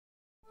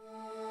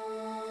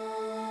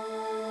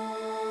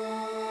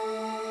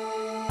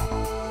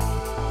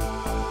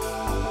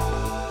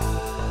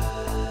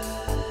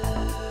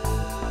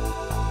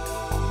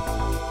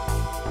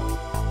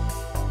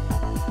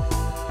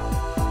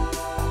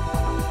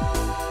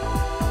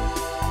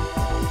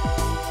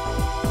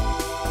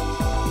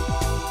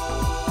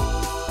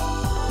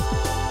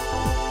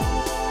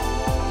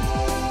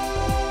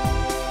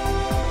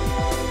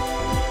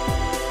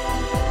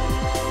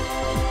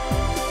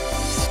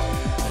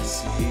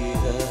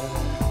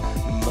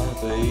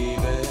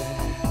Baby,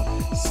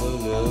 so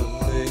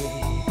lovely,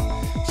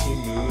 she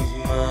moves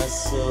my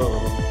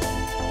soul.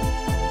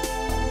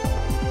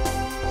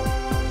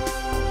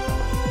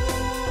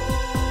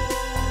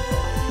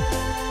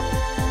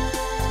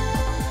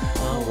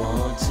 I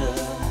want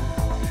her,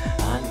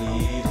 I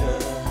need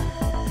her,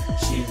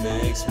 she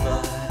makes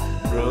my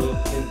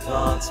broken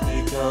parts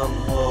become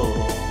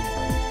whole.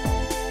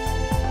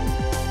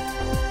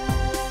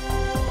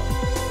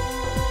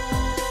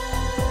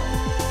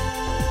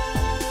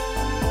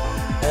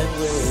 And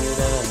when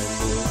I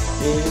look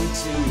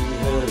into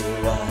her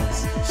eyes,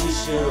 she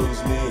shows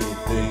me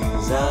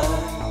things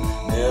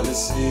I've never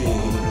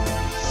seen.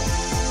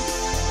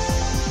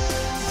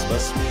 This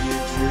must be a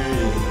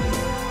dream.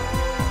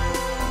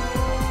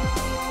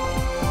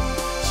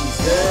 She's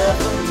there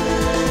for me.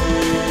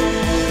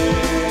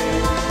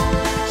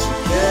 She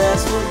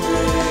cares for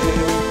me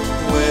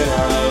when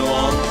I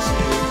want to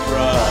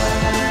cry.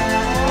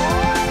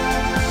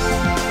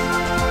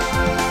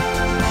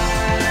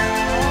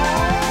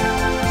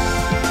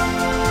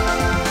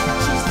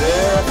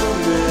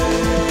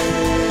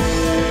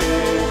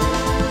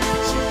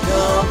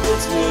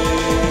 Me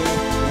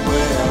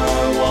when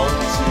I want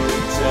to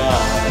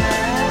die.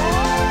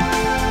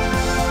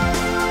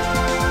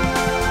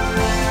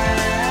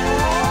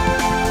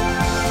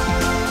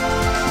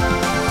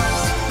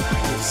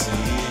 If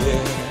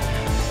seeing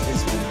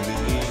is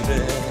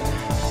believing,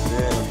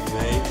 then I'm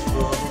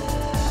faithful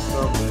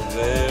from the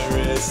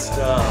very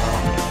start.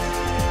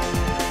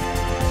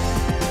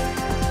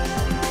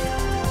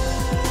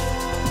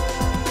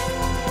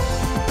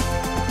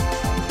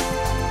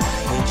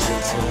 And she'll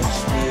touch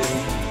me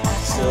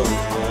so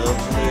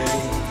lovely,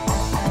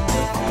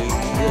 her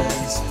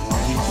fingers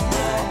reach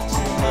back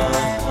to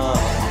my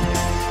heart.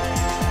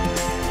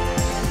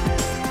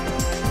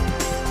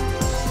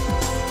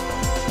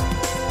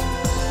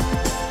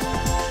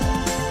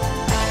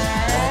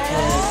 I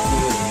can't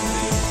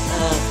believe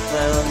I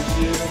found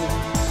you.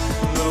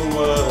 The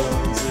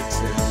words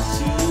attempt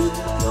to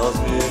cause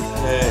me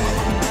pain,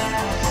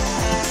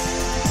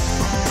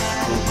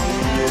 put me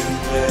in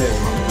pain.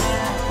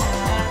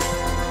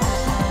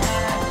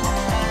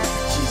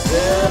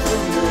 There for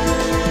me,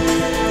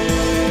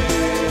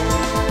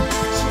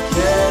 she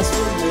cares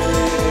for me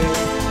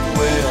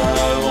when I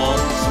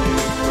want to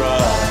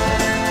cry.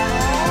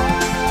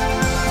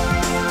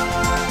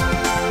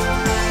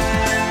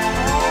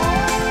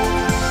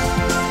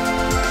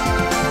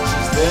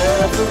 She's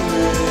there for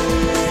me,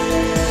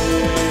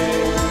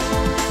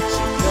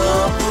 she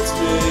comforts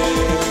me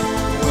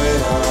when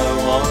I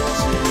want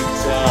to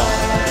die.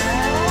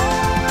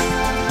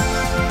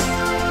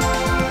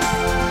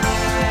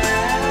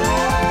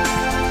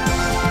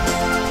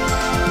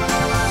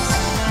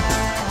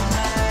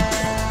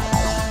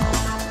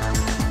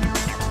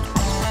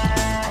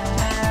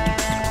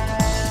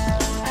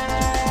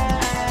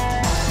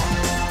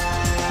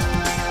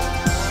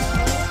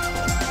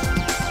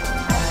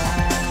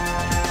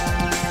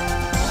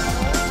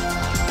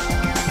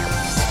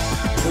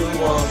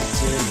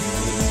 Wanting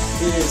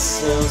me is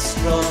so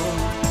strong.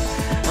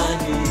 I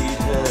need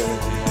her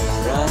here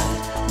right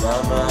by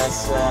my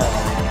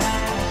side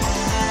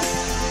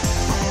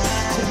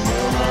to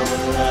know I'm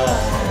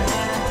alive.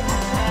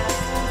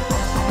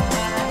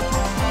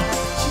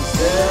 She's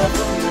there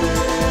for me,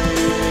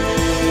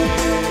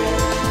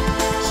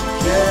 she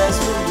cares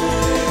for me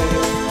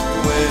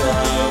when I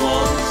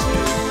want to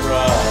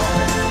cry.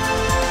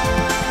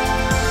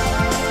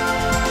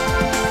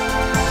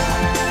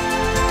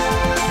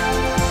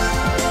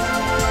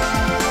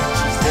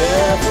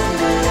 There for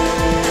me,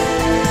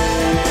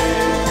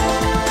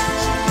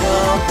 she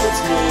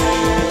comforts me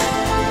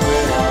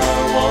when I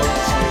want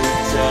to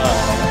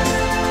die.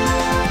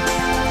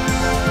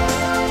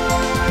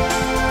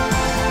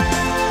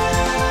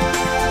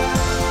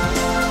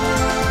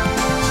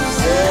 She's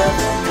there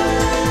for me,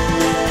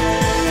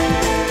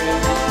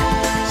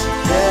 she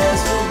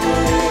cares for me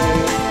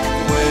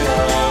when I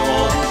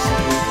want to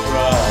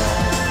cry.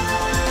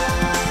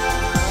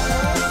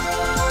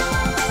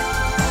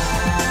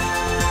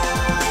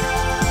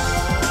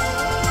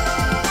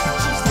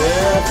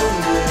 There for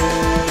me.